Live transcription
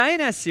In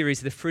our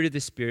series, The Fruit of the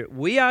Spirit,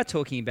 we are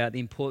talking about the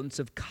importance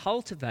of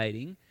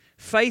cultivating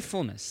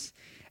faithfulness.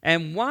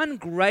 And one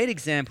great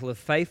example of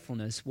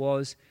faithfulness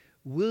was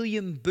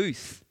William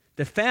Booth,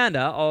 the founder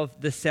of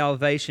the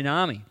Salvation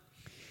Army.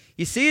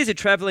 You see, as a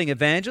travelling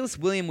evangelist,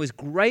 William was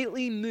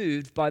greatly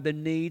moved by the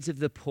needs of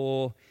the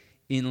poor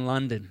in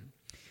London.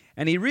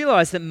 And he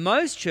realised that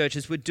most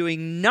churches were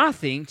doing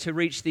nothing to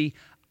reach the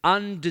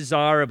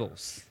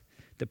undesirables,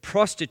 the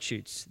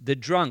prostitutes, the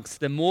drunks,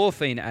 the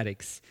morphine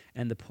addicts,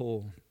 and the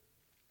poor.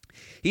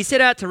 He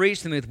set out to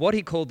reach them with what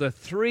he called the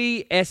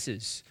 3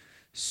 S's: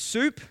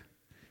 soup,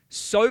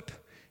 soap,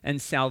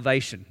 and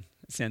salvation.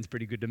 That sounds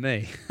pretty good to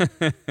me.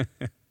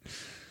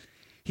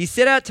 He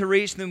set out to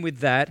reach them with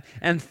that,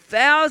 and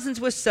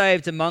thousands were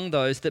saved among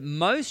those that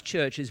most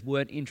churches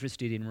weren't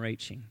interested in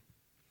reaching.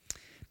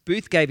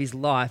 Booth gave his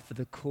life for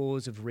the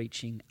cause of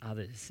reaching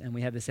others, and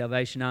we have the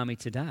Salvation Army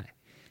today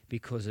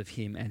because of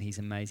him and his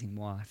amazing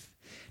wife.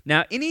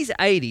 Now, in his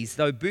 80s,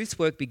 though Booth's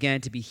work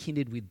began to be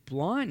hindered with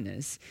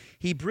blindness,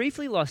 he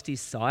briefly lost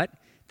his sight,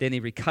 then he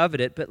recovered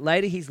it, but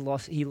later he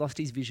lost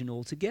his vision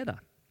altogether.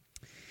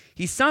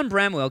 His son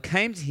Bramwell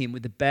came to him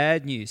with the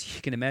bad news,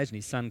 you can imagine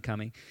his son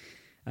coming,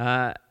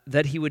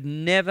 that he would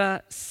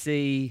never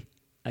see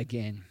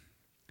again.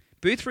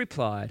 Booth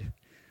replied,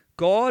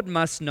 "God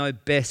must know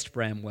best,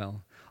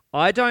 Bramwell.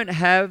 I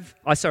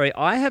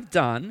have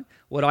done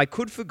what I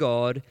could for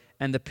God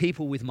and the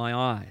people with my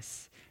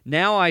eyes.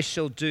 Now I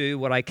shall do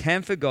what I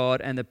can for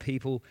God and the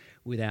people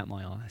without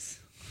my eyes."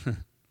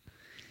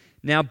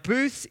 Now,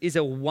 Booth's is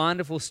a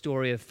wonderful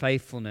story of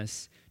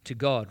faithfulness to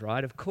God,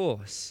 right? Of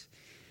course.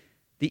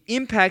 The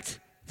impact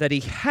that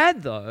he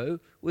had, though,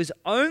 was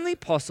only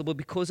possible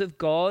because of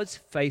God's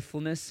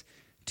faithfulness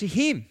to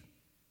him.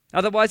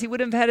 Otherwise, he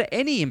wouldn't have had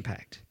any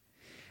impact.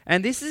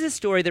 And this is a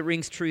story that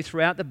rings true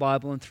throughout the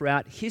Bible and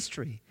throughout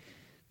history,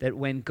 that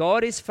when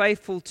God is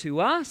faithful to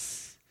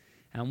us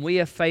and we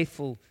are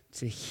faithful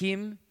to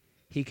him,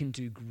 he can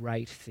do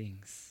great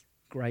things.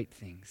 Great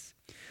things.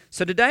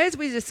 So today, as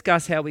we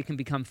discuss how we can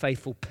become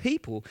faithful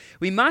people,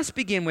 we must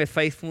begin where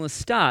faithfulness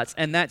starts,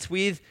 and that's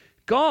with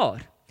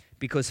God,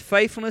 because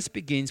faithfulness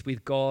begins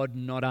with God,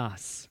 not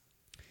us.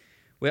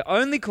 We're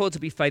only called to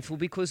be faithful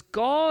because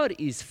God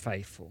is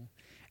faithful,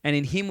 and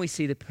in him we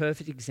see the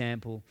perfect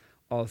example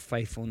of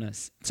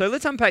faithfulness. So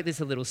let's unpack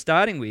this a little,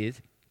 starting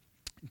with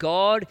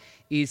God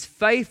is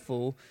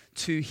faithful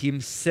to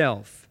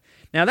himself.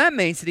 Now that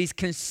means that he's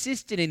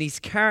consistent in his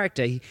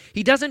character.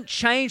 He doesn't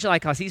change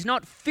like us. He's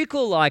not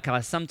fickle like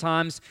us.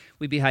 Sometimes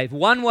we behave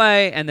one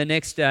way and the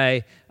next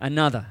day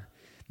another.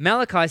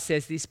 Malachi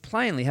says this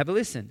plainly. Have a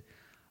listen.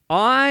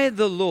 "I,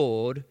 the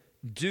Lord,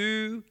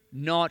 do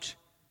not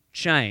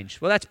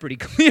change." Well, that's pretty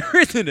clear,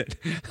 isn't it?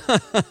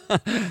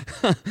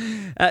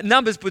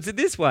 Numbers puts it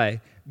this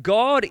way.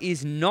 God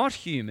is not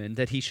human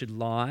that he should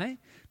lie,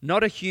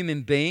 not a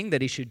human being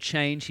that he should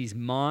change his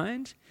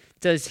mind.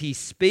 Does he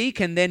speak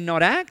and then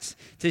not act?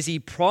 Does he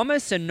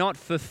promise and not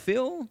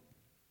fulfill?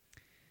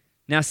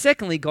 Now,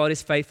 secondly, God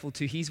is faithful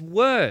to his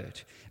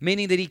word,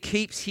 meaning that he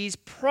keeps his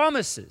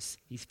promises.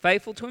 He's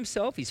faithful to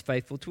himself, he's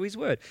faithful to his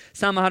word.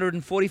 Psalm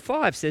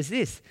 145 says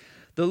this,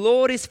 "The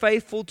Lord is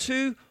faithful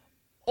to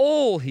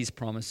all his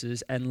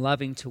promises and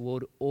loving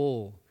toward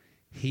all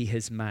he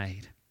has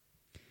made."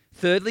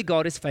 Thirdly,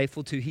 God is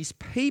faithful to his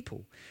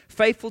people,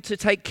 faithful to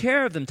take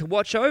care of them, to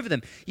watch over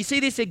them. You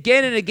see this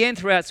again and again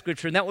throughout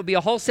Scripture, and that would be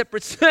a whole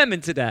separate sermon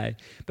today.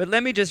 But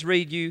let me just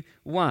read you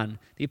one.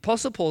 The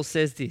Apostle Paul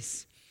says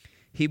this,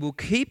 "He will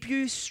keep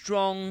you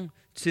strong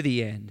to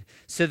the end,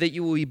 so that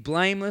you will be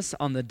blameless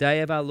on the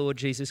day of our Lord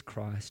Jesus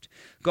Christ.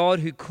 God,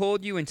 who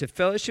called you into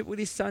fellowship with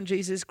his Son,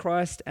 Jesus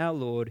Christ, our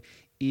Lord,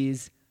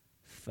 is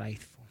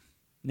faithful."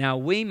 Now,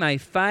 we may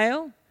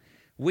fail,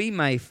 we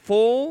may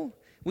fall,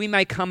 we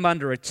may come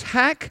under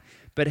attack,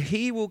 but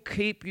he will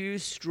keep you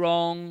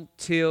strong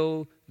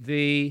till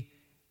the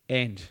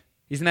end.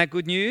 Isn't that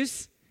good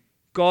news?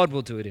 God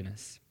will do it in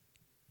us.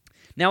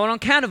 Now, on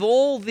account of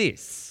all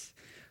this,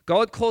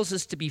 God calls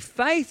us to be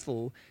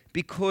faithful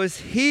because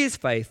he is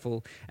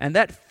faithful, and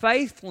that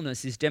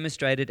faithfulness is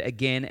demonstrated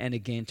again and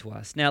again to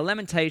us. Now,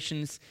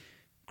 Lamentations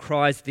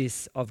cries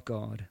this of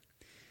God.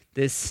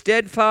 "The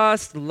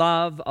steadfast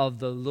love of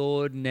the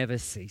Lord never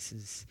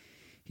ceases.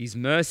 His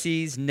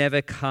mercies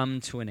never come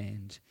to an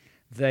end.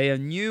 They are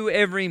new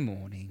every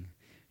morning.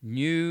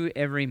 New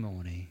every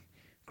morning.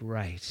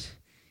 Great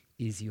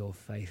is your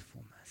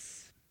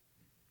faithfulness."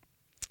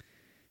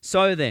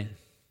 So then,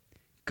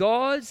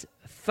 God's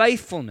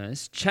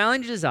faithfulness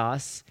challenges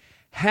us.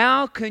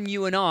 How can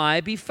you and I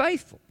be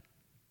faithful?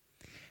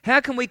 How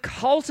can we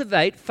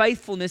cultivate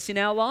faithfulness in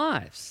our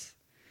lives?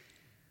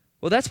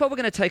 Well, that's what we're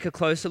going to take a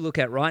closer look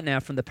at right now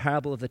from the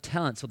parable of the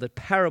talents, or the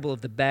parable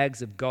of the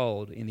bags of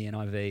gold in the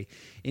NIV,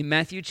 in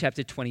Matthew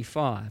chapter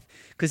 25.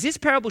 Because this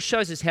parable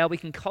shows us how we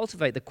can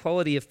cultivate the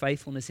quality of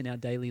faithfulness in our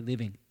daily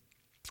living.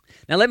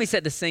 Now, let me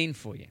set the scene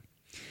for you.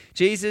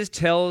 Jesus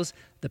tells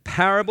the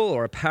parable,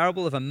 or a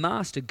parable of a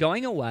master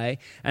going away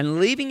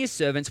and leaving his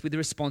servants with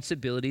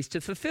responsibilities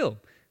to fulfill.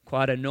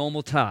 Quite a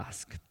normal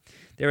task.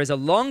 There is a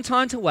long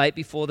time to wait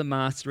before the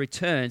master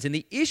returns. And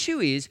the issue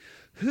is,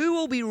 who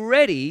will be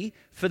ready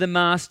for the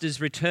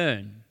master's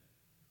return?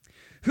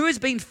 Who has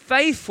been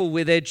faithful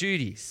with their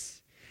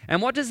duties?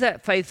 And what does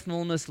that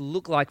faithfulness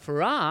look like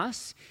for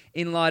us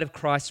in light of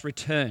Christ's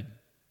return?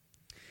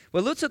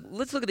 Well, let's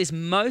look at this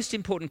most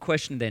important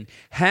question then.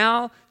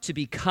 How to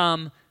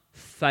become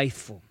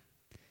faithful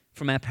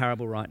from our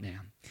parable right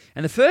now.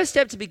 And the first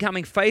step to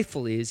becoming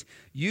faithful is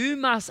you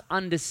must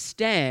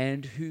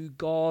understand who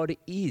God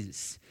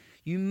is.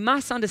 You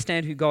must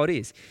understand who God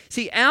is.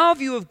 See, our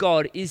view of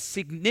God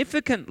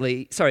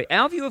significantly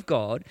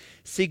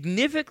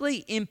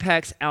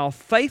impacts our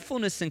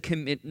faithfulness and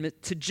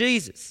commitment to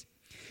Jesus.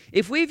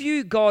 If we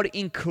view God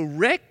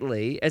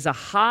incorrectly as a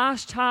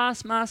harsh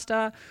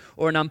taskmaster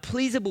or an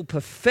unpleasable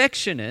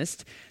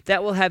perfectionist,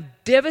 that will have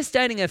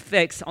devastating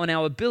effects on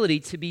our ability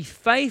to be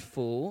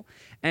faithful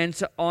and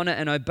to honor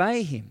and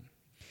obey him.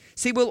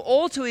 See, we'll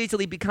all too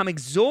easily become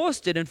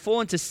exhausted and fall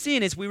into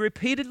sin as we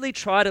repeatedly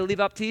try to live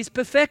up to his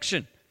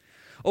perfection.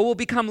 Or we'll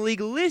become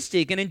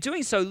legalistic and in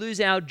doing so lose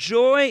our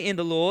joy in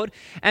the Lord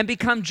and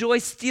become joy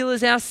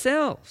stealers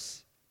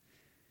ourselves.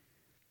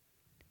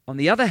 On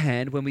the other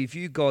hand, when we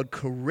view God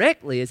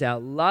correctly as our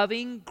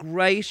loving,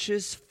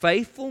 gracious,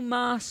 faithful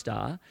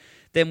master,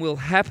 then we'll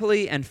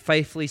happily and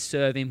faithfully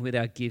serve him with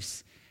our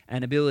gifts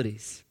and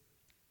abilities.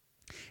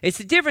 It's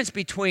the difference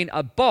between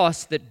a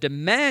boss that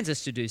demands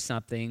us to do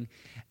something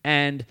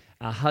and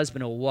a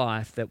husband or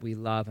wife that we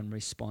love and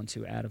respond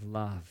to out of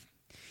love.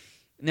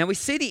 Now, we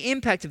see the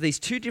impact of these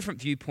two different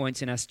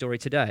viewpoints in our story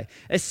today,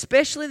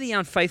 especially the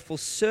unfaithful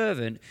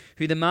servant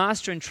who the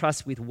master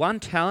entrusts with 1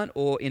 talent,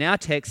 or in our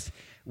text,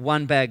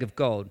 1 bag of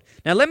gold.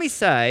 Now, let me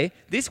say,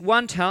 this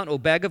 1 talent or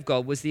bag of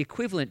gold was the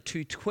equivalent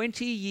to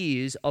 20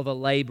 years of a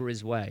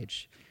laborer's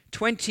wage.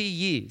 20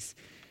 years.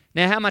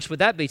 Now, how much would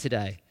that be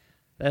today?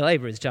 The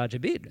laborers charge a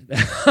bit.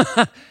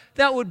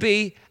 That would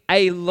be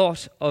a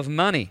lot of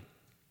money.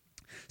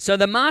 So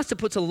the master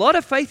puts a lot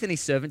of faith in his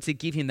servant to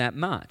give him that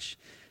much.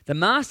 The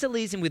master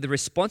leaves him with the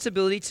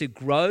responsibility to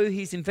grow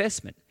his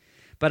investment.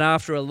 But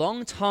after a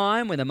long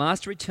time, when the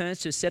master returns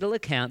to settle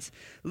accounts,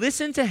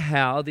 listen to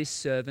how this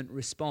servant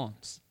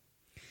responds.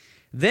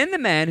 Then the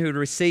man who had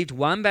received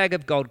 1 bag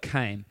of gold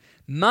came.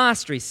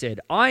 Master, he said,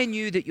 I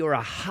knew that you're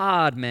a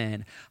hard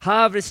man,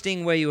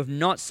 harvesting where you have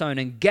not sown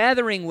and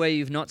gathering where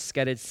you've not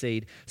scattered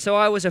seed. So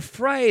I was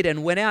afraid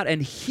and went out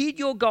and hid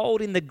your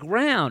gold in the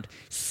ground.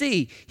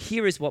 See,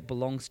 here is what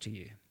belongs to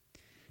you.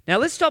 Now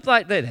let's stop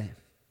right there.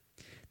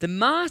 The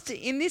master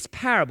in this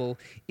parable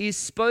is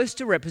supposed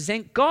to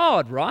represent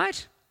God,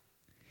 right?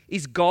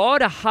 Is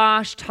God a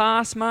harsh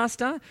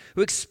taskmaster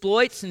who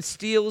exploits and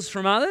steals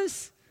from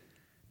others?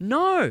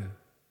 No.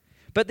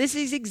 But this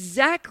is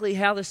exactly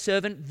how the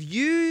servant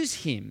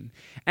views him,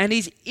 and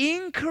his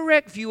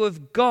incorrect view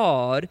of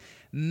God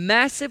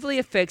massively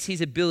affects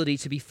his ability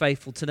to be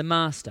faithful to the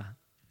master.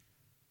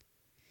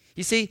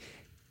 You see,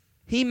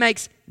 he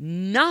makes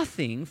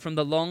nothing from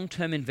the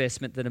long-term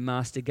investment that a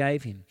master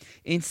gave him.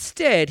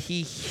 Instead,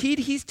 he hid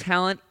his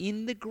talent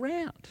in the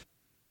ground.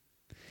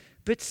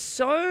 But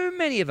so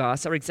many of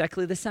us are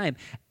exactly the same.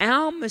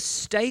 Our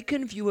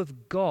mistaken view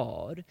of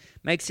God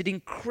makes it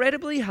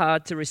incredibly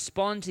hard to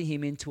respond to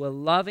him into a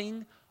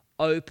loving,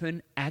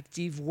 open,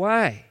 active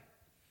way.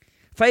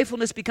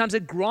 Faithfulness becomes a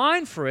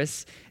grind for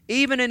us,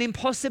 even an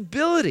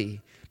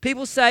impossibility.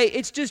 People say,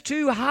 it's just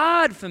too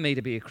hard for me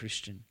to be a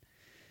Christian.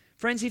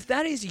 Friends, if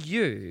that is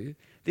you,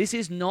 this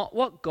is not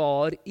what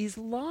God is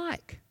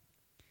like.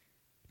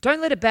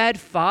 Don't let a bad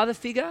father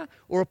figure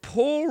or a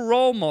poor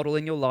role model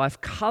in your life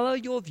color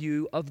your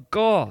view of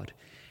God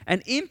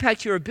and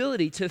impact your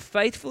ability to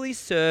faithfully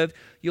serve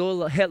your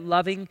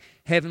loving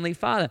Heavenly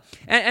Father.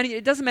 And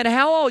it doesn't matter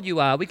how old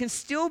you are, we can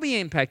still be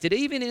impacted,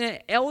 even in an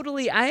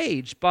elderly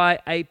age, by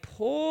a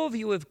poor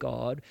view of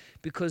God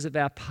because of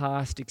our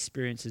past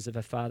experiences of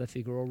a father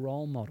figure or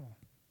role model.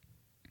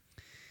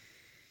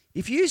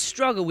 If you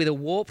struggle with a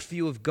warped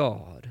view of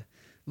God,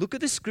 look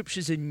at the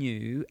scriptures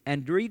anew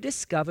and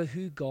rediscover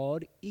who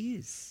God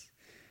is.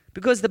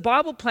 Because the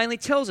Bible plainly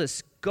tells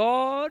us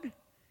God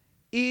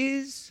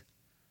is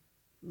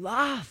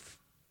love.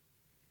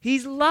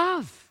 He's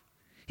love.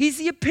 He's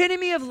the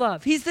epitome of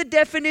love. He's the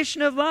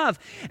definition of love.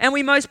 And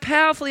we most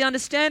powerfully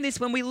understand this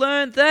when we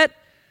learn that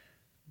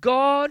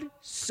God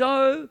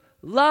so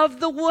loved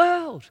the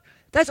world.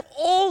 That's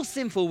all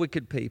sinful,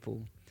 wicked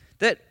people.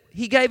 That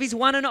he gave his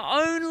one and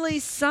only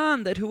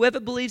Son, that whoever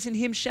believes in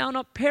him shall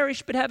not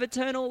perish but have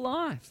eternal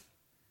life.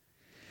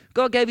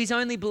 God gave his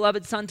only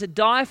beloved Son to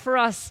die for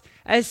us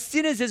as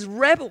sinners, as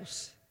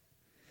rebels,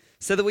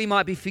 so that we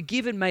might be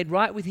forgiven, made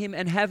right with him,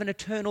 and have an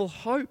eternal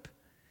hope.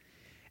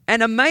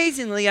 And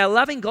amazingly, our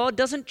loving God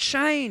doesn't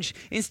change.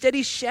 Instead,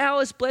 he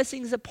showers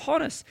blessings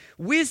upon us,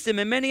 wisdom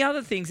and many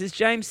other things. As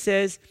James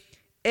says,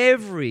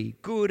 every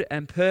good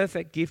and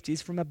perfect gift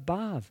is from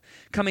above,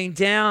 coming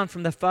down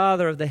from the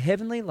Father of the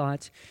heavenly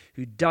lights,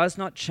 who does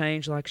not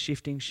change like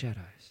shifting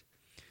shadows.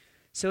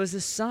 So as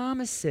the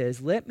psalmist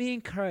says, let me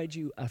encourage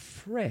you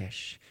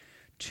afresh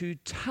to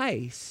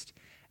taste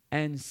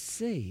and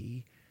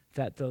see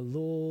that the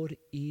Lord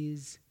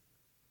is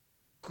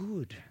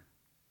good.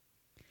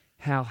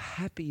 How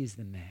happy is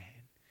the man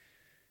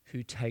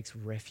who takes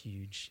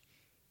refuge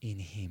in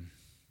him.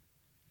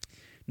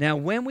 Now,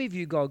 when we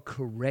view God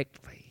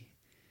correctly,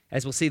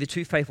 as we'll see the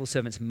two faithful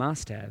servants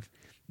must have,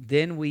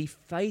 then we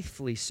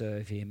faithfully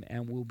serve him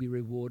and will be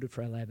rewarded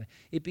for our labor.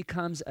 It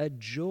becomes a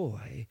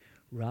joy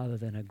rather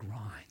than a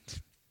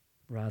grind.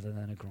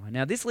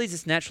 Now, this leads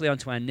us naturally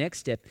onto our next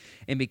step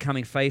in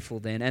becoming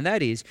faithful then, and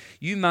that is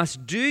you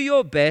must do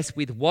your best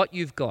with what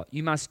you've got.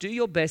 You must do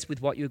your best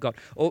with what you've got.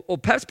 Or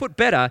perhaps put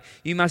better,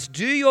 you must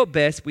do your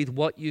best with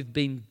what you've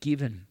been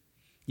given.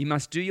 You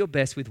must do your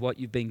best with what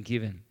you've been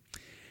given.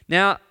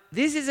 Now,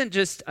 this isn't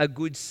just a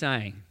good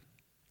saying.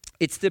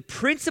 It's the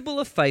principle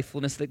of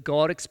faithfulness that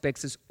God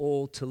expects us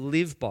all to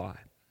live by.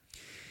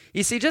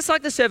 You see, just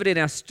like the servant in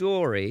our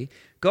story,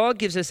 God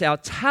gives us our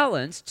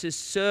talents to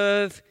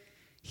serve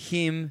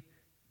him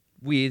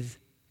with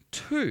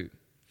too.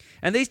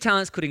 And these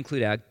talents could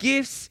include our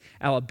gifts,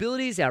 our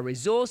abilities, our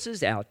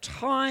resources, our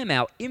time,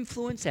 our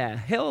influence, our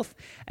health,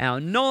 our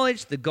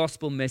knowledge, the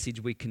gospel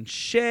message we can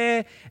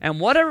share,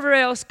 and whatever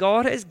else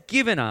God has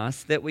given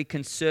us that we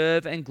can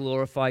serve and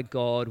glorify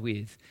God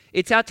with.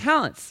 It's our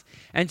talents.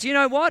 And do you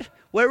know what?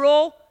 We're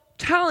all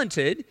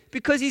talented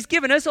because he's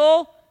given us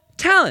all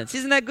talents.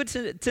 Isn't that good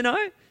to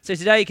know? So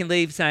today you can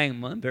leave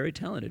saying, well, I'm very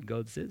talented.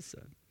 God says so.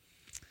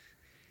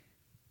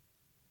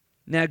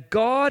 Now,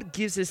 God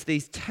gives us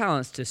these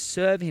talents to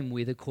serve him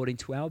with according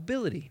to our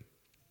ability.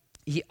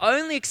 He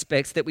only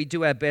expects that we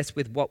do our best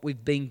with what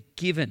we've been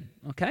given,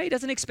 okay? He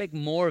doesn't expect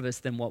more of us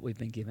than what we've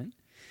been given.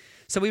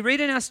 So we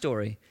read in our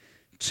story,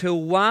 to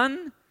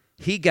one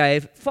he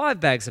gave 5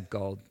 bags of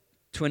gold,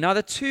 to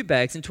another 2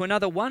 bags, and to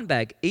another 1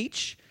 bag,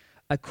 each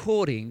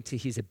according to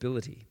his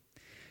ability.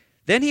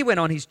 Then he went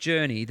on his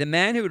journey. The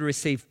man who had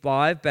received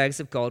 5 bags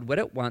of gold went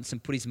at once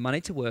and put his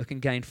money to work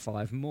and gained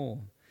 5 more.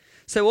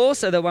 So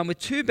also the one with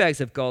 2 bags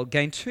of gold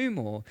gained 2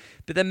 more.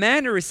 But the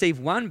man who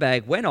received 1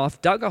 bag went off,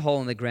 dug a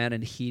hole in the ground,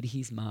 and hid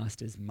his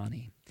master's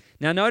money.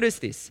 Now notice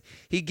this.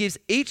 He gives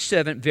each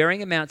servant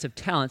varying amounts of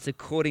talents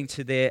according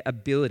to their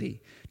ability.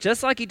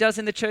 Just like he does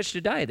in the church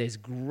today. There's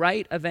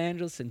great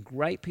evangelists and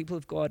great people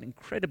of God,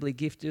 incredibly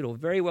gifted or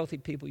very wealthy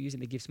people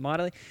using the gifts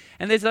mightily.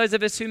 And there's those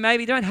of us who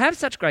maybe don't have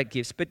such great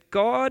gifts. But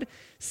God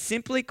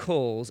simply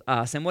calls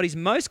us, and what he's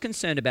most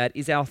concerned about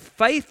is our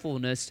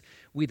faithfulness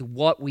with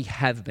what we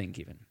have been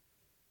given.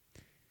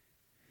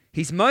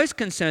 He's most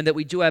concerned that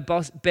we do our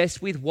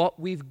best with what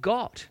we've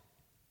got.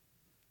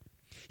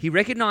 He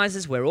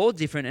recognizes we're all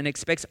different and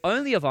expects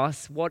only of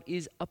us what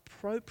is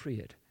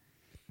appropriate.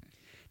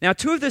 Now,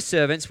 2 of the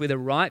servants with a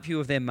right view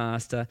of their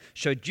master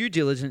show due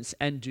diligence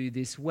and do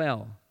this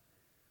well.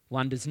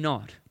 1 does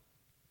not.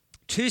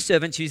 2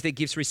 servants use their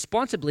gifts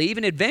responsibly,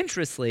 even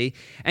adventurously,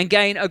 and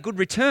gain a good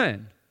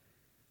return.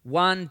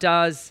 1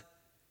 does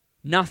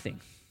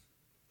nothing.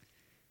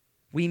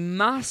 We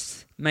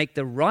must make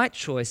the right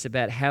choice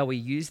about how we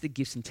use the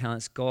gifts and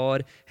talents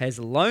God has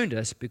loaned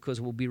us,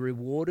 because we'll be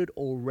rewarded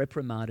or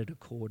reprimanded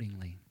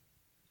accordingly.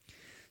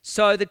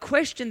 So the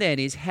question then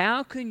is,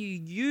 how can you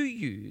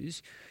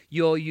use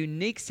your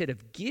unique set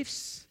of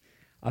gifts,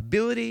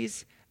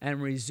 abilities,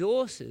 and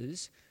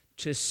resources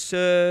to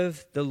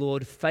serve the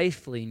Lord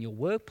faithfully in your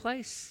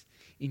workplace,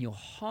 in your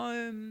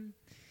home,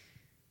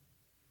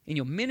 in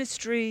your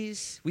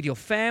ministries, with your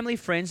family,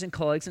 friends, and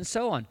colleagues, and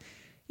so on?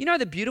 You know,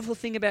 the beautiful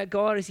thing about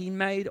God is he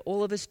made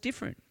all of us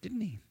different,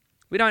 didn't he?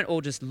 We don't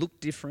all just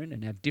look different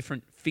and have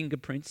different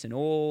fingerprints and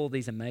all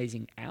these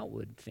amazing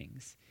outward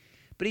things.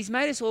 But he's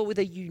made us all with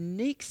a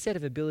unique set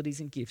of abilities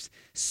and gifts,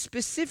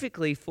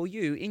 specifically for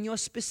you, in your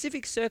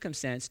specific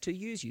circumstance, to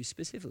use you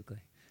specifically.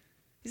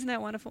 Isn't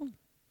that wonderful?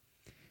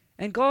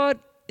 And God,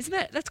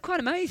 that's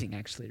quite amazing,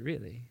 actually,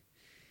 really.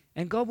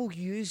 And God will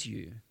use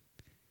you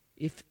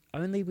if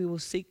only we will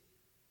seek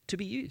to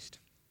be used,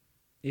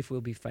 if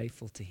we'll be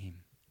faithful to him.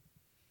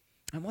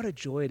 And what a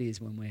joy it is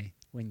when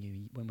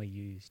we're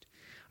used.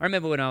 I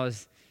remember when I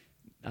was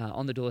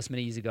on the Doors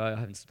many years ago. I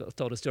haven't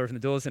told a story from the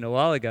Doors in a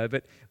while ago,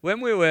 but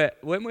when we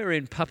were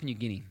in Papua New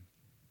Guinea,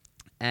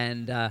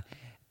 and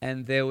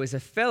there was a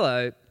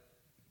fellow,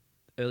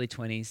 early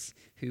 20s,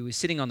 who was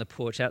sitting on the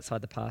porch outside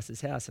the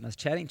pastor's house, and I was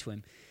chatting to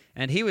him,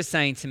 and he was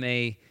saying to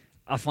me,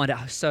 I find it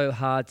so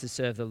hard to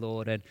serve the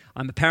Lord, and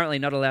I'm apparently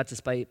not allowed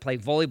to play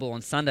volleyball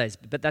on Sundays,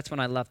 but that's when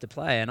I love to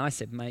play. And I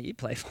said, mate, you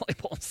play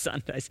volleyball on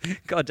Sundays.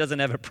 God doesn't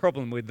have a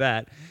problem with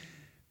that.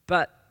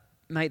 But,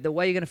 mate, the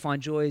way you're going to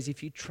find joy is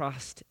if you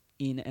trust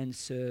in and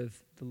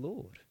serve the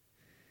Lord.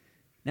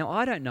 Now,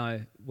 I don't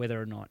know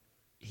whether or not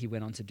he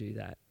went on to do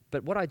that,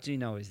 but what I do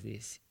know is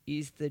this,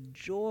 is the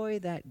joy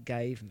that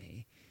gave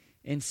me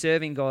in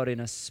serving God in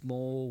a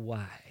small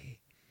way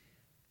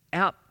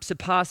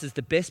surpasses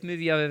the best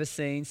movie I've ever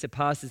seen,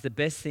 surpasses the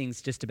best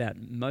things, just about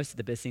most of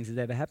the best things that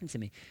ever happened to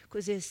me.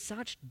 Because there's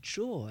such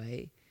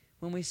joy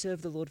when we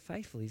serve the Lord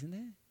faithfully, isn't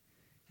there?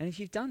 And if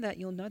you've done that,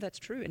 you'll know that's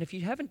true. And if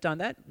you haven't done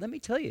that, let me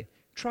tell you,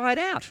 try it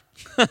out.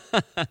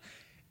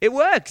 It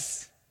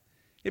works.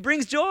 It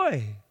brings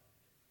joy.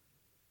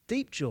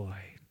 Deep joy.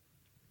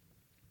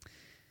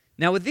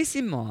 Now, with this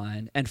in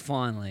mind, and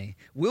finally,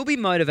 we'll be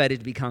motivated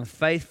to become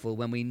faithful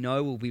when we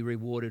know we'll be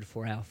rewarded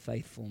for our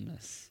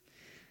faithfulness.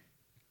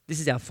 This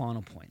is our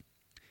final point.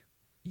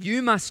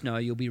 You must know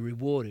you'll be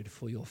rewarded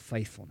for your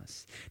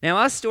faithfulness. Now,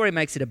 our story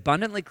makes it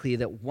abundantly clear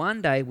that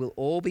one day we'll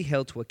all be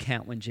held to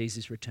account when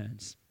Jesus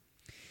returns.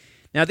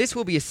 Now, this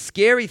will be a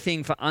scary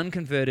thing for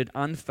unconverted,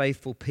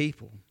 unfaithful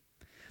people.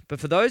 But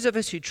for those of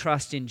us who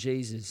trust in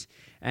Jesus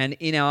and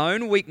in our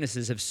own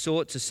weaknesses have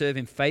sought to serve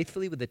him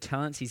faithfully with the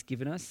talents he's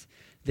given us,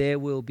 there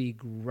will be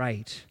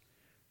great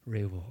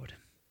reward.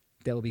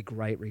 There will be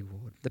great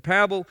reward. The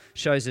parable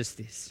shows us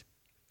this.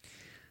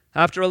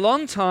 After a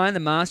long time,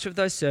 the master of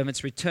those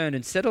servants returned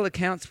and settled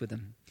accounts with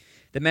them.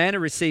 The man who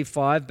received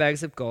 5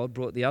 bags of gold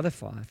brought the other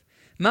 5.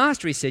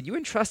 Master, he said, you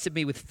entrusted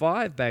me with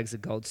 5 bags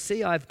of gold.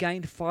 See, I've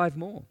gained 5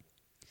 more.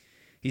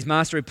 His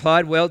master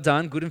replied, well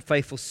done, good and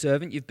faithful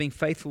servant. You've been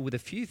faithful with a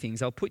few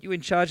things. I'll put you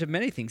in charge of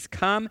many things.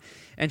 Come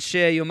and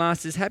share your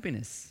master's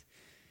happiness.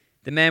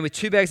 The man with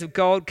 2 bags of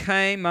gold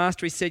came.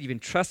 Master, he said, you've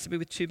entrusted me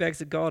with 2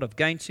 bags of gold. I've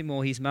gained 2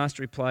 more. His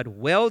master replied,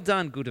 well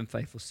done, good and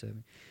faithful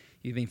servant.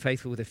 You've been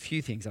faithful with a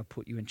few things. I'll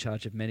put you in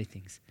charge of many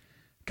things.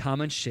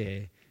 Come and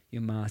share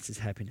your master's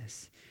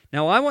happiness.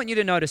 Now, I want you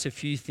to notice a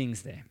few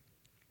things there.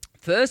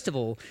 First of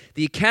all,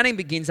 the accounting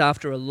begins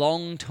after a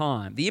long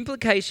time. The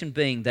implication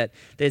being that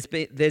there's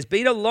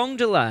been a long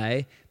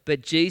delay,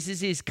 but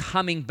Jesus is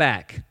coming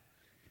back.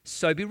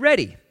 So be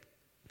ready.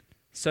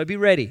 So be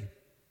ready.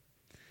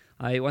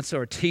 I once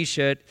saw a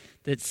t-shirt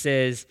that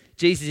says,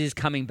 Jesus is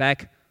coming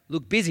back,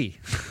 look busy.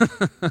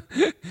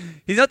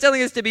 He's not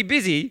telling us to be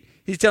busy,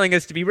 he's telling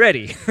us to be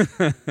ready.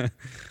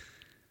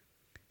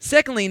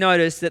 Secondly,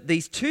 notice that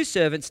these 2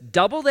 servants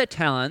double their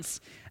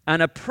talents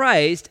and are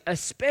praised,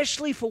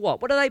 especially for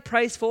what? What are they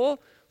praised for?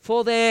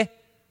 For their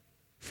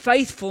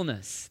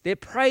faithfulness. They're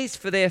praised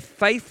for their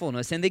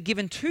faithfulness, and they're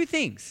given 2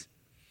 things: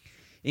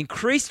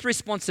 increased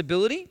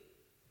responsibility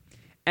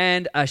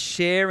and a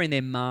share in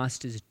their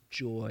master's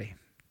joy.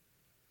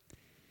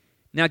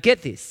 Now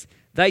get this,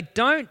 they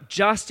don't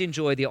just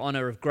enjoy the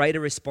honor of greater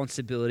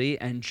responsibility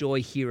and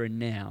joy here and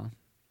now.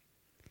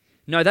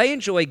 No, they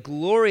enjoy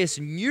glorious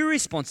new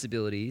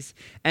responsibilities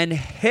and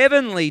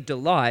heavenly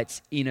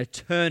delights in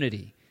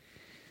eternity.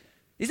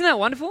 Isn't that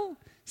wonderful?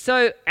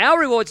 So our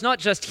reward's not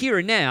just here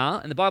and now,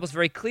 and the Bible's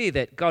very clear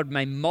that God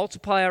may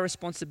multiply our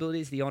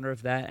responsibilities, the honor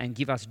of that, and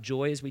give us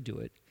joy as we do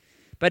it.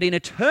 But in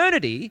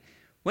eternity,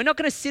 we're not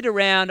going to sit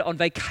around on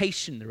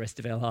vacation the rest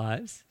of our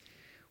lives.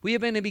 We are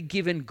going to be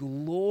given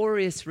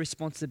glorious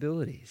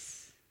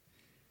responsibilities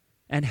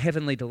and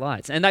heavenly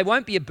delights. And they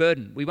won't be a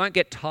burden. We won't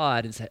get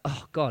tired and say,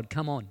 oh, God,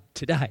 come on,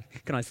 today,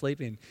 can I sleep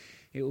in?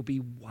 It will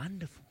be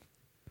wonderful.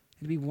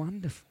 It'll be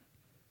wonderful.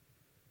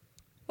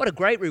 What a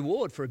great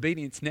reward for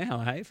obedience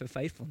now, hey, for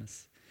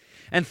faithfulness.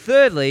 And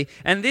thirdly,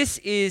 and this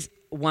is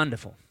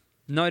wonderful,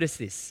 notice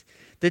this.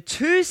 The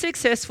 2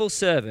 successful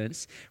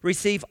servants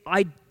receive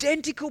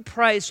identical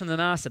praise from the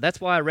master.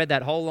 That's why I read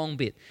that whole long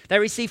bit. They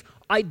receive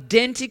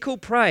identical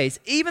praise,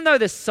 even though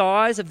the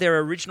size of their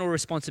original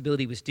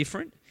responsibility was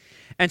different,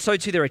 and so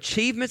too their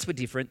achievements were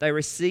different. They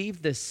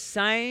received the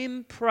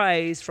same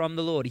praise from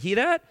the Lord. You hear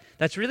that?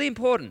 That's really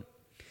important.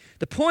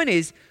 The point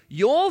is,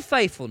 your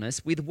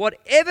faithfulness with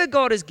whatever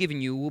God has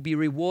given you will be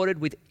rewarded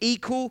with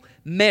equal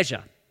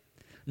measure.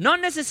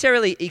 Not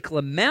necessarily equal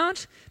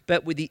amount,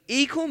 but with the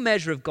equal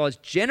measure of God's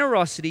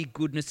generosity,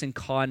 goodness, and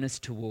kindness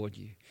toward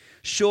you.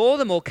 Sure,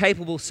 the more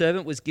capable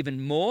servant was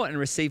given more and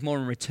received more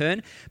in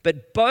return,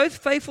 but both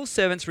faithful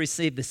servants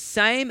received the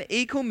same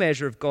equal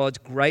measure of God's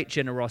great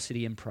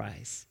generosity and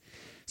praise.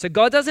 So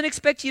God doesn't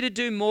expect you to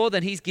do more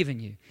than he's given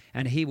you,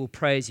 and he will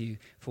praise you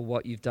for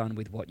what you've done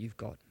with what you've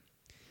got.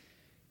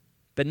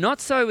 But not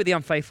so with the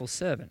unfaithful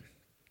servant.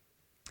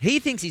 He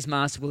thinks his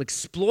master will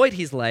exploit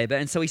his labor,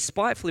 and so he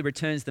spitefully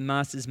returns the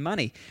master's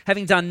money,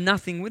 having done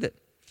nothing with it.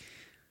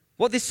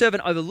 What this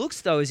servant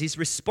overlooks, though, is his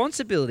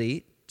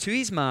responsibility to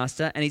his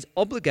master and his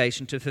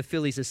obligation to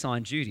fulfill his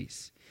assigned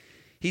duties.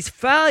 His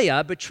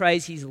failure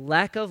betrays his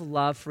lack of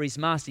love for his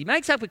master. He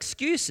makes up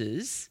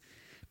excuses,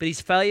 but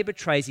his failure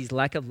betrays his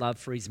lack of love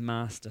for his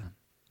master.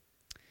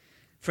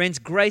 Friends,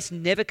 grace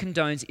never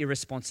condones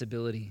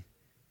irresponsibility.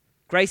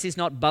 Grace is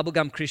not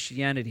bubblegum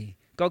Christianity.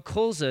 God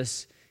calls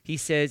us, he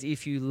says,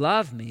 if you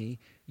love me,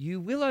 you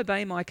will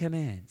obey my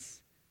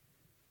commands.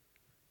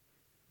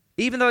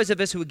 Even those of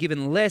us who are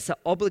given less are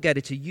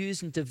obligated to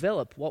use and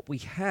develop what we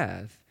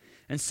have.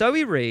 And so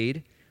we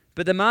read,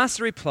 but the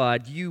master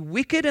replied, you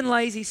wicked and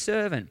lazy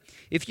servant,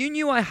 if you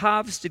knew I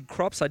harvested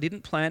crops I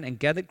didn't plant and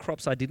gathered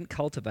crops I didn't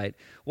cultivate,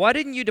 why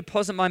didn't you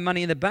deposit my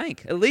money in the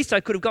bank? At least I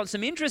could have got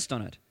some interest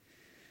on it.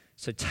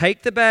 So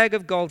take the bag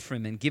of gold from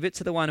him and give it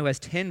to the one who has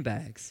 10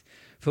 bags.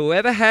 For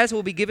whoever has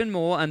will be given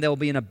more, and there will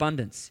be an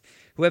abundance.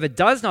 Whoever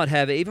does not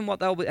have, even what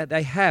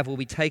they have will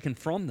be taken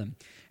from them.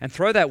 And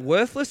throw that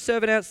worthless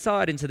servant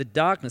outside into the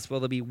darkness where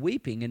there'll be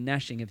weeping and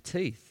gnashing of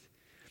teeth.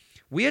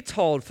 We are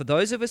told for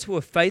those of us who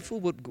are faithful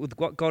with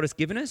what God has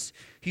given us,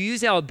 who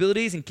use our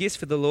abilities and gifts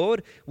for the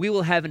Lord, we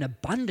will have an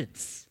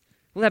abundance.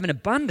 We'll have an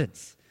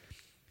abundance.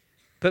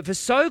 But for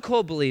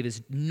so-called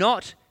believers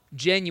not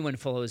genuine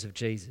followers of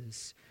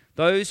Jesus.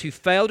 Those who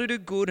fail to do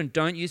good and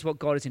don't use what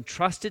God has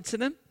entrusted to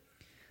them,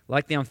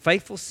 like the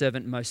unfaithful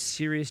servant, most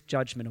serious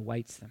judgment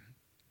awaits them.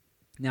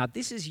 Now, if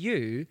this is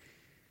you,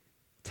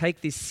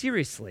 take this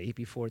seriously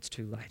before it's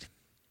too late.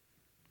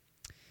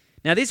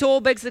 Now, this all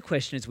begs the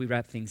question as we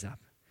wrap things up.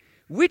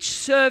 Which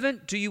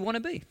servant do you want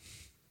to be?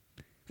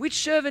 Which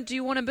servant do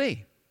you want to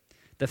be?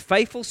 The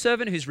faithful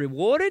servant who's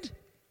rewarded,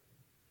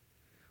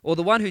 or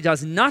the one who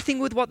does nothing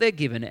with what they're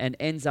given and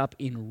ends up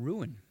in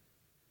ruin?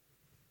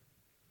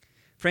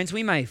 Friends,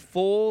 we may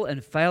fall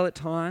and fail at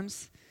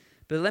times,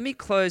 but let me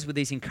close with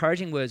these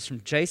encouraging words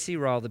from J.C.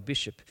 Ryle, the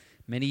bishop,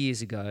 many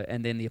years ago,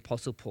 and then the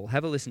Apostle Paul.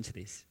 Have a listen to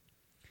this.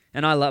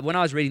 And when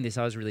I was reading this,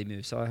 I was really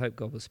moved, so I hope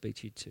God will speak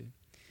to you too.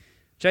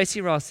 J.C.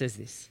 Ryle says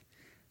this: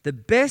 the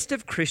best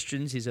of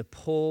Christians is a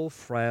poor,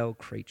 frail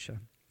creature,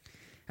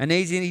 and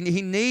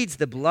he needs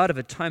the blood of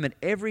atonement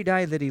every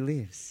day that he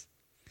lives.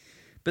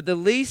 But the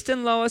least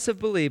and lowest of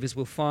believers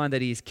will find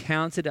that he is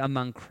counted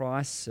among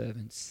Christ's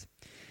servants,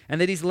 and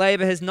that his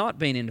labor has not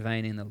been in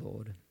vain in the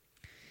Lord.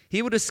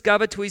 He will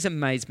discover to his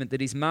amazement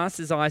that his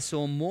master's eye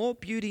saw more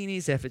beauty in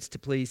his efforts to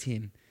please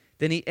him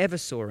than he ever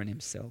saw in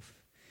himself.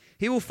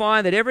 He will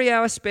find that every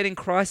hour spent in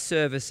Christ's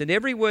service and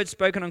every word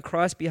spoken on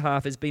Christ's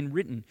behalf has been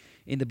written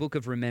in the book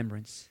of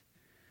remembrance.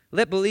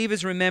 Let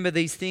believers remember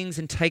these things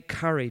and take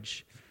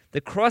courage.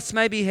 The cross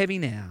may be heavy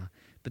now,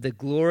 but the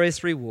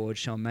glorious reward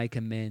shall make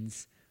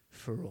amends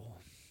for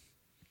all.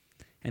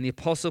 And the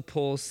Apostle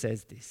Paul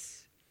says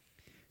this: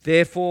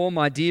 therefore,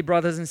 my dear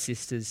brothers and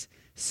sisters,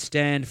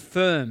 stand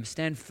firm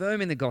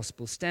in the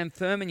gospel, stand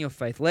firm in your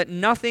faith. Let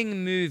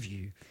nothing move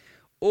you.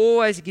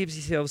 Always give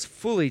yourselves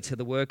fully to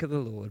the work of the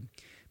Lord,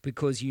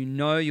 because you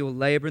know your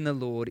labor in the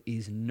Lord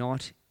is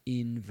not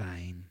in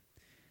vain.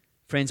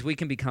 Friends, we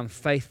can become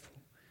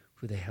faithful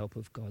with the help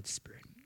of God's Spirit.